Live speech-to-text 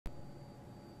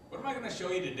I going to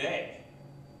show you today?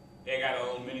 Hey, I got a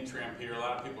little mini tramp here. A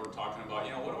lot of people are talking about,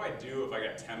 what do I do if I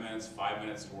got 10 minutes, 5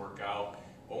 minutes to work out?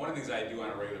 Well, one of the things I do on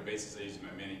a regular basis, I use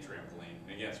my mini trampoline.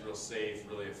 And again, it's real safe,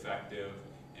 really effective,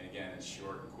 and again, it's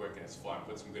short and quick and it's fun.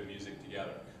 Put some good music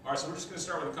together. All right, so we're just going to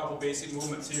start with a couple basic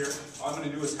movements here. All I'm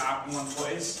going to do is hop in one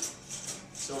place.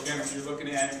 So again, if you're looking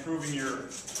at improving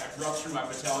I ruptured my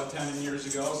patella tendon years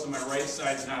ago, so my right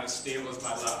side is not as stable as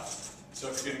my left. So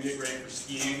if you're going to get ready for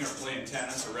skiing or playing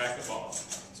tennis or racquetball.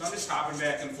 So I'm just hopping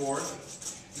back and forth.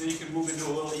 And then you can move into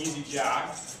a little easy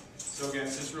jog. So again,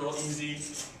 it's just real easy,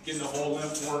 getting the whole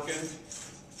lymph working.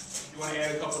 You want to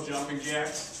add a couple jumping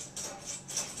jacks.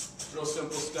 Real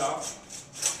simple stuff.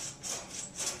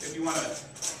 If you want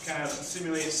to kind of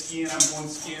simulate skiing, I'm going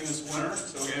skiing this winter.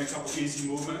 So again, a couple easy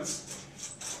movements.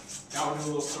 Now we'll do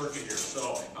a little circuit here.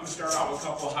 So I'm going to start out with a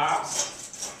couple of hops.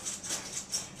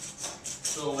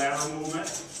 So a lateral movement.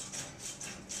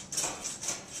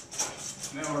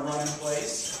 And then I'm going to run in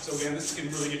place. So again, this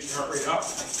can really get your heart rate up.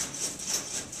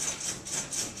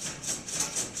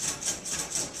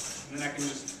 And then I can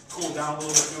just cool down a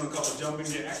little bit doing a couple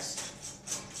jumping jacks.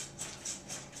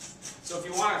 So if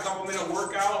you want a couple minute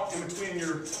workout in between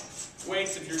your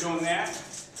weights, if you're doing that,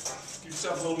 give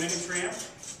yourself a little mini tramp,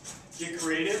 get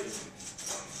creative,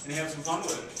 and have some fun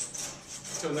with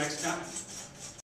it. Until next time.